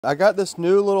I got this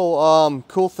new little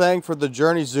cool thing for the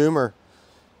Journey Zoomer.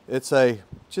 It's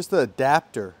just an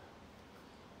adapter.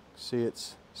 See,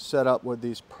 it's set up with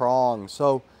these prongs.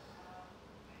 So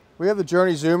we have the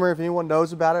Journey Zoomer. If anyone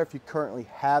knows about it, if you currently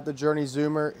have the Journey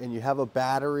Zoomer and you have a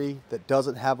battery that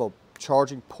doesn't have a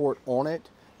charging port on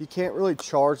it, you can't really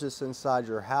charge this inside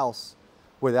your house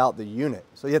without the unit.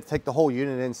 So you have to take the whole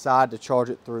unit inside to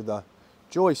charge it through the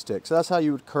joystick. So that's how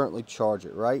you would currently charge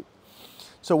it, right?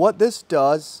 So what this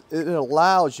does, it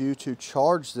allows you to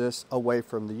charge this away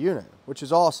from the unit, which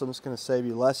is awesome. It's going to save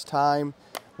you less time,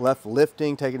 less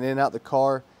lifting, taking it in and out the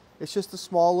car. It's just a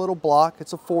small little block.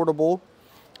 It's affordable,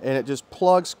 and it just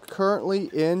plugs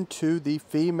currently into the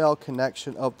female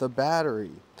connection of the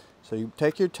battery. So you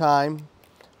take your time,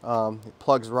 it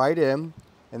plugs right in,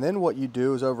 and then what you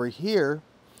do is over here,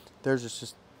 there's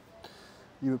just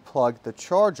you would plug the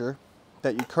charger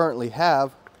that you currently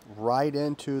have right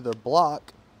into the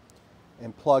block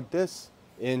and plug this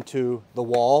into the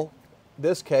wall. In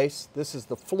this case, this is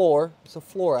the floor. It's a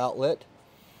floor outlet.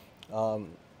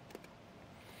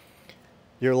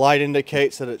 Your light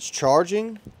indicates that it's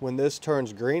charging. When this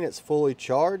turns green, it's fully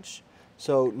charged.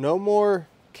 So no more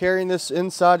carrying this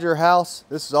inside your house.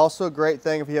 This is also a great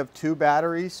thing if you have two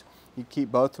batteries. You keep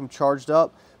both of them charged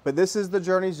up. But this is the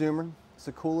Journey Zoomer. It's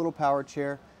a cool little power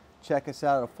chair. Check us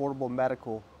out at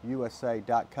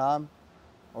affordablemedicalusa.com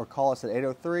or call us at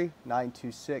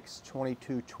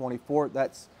 803-926-2224.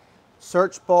 That's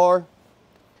search bar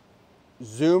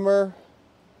Zoomer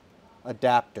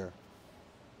adapter.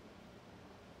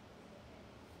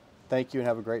 Thank you and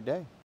have a great day.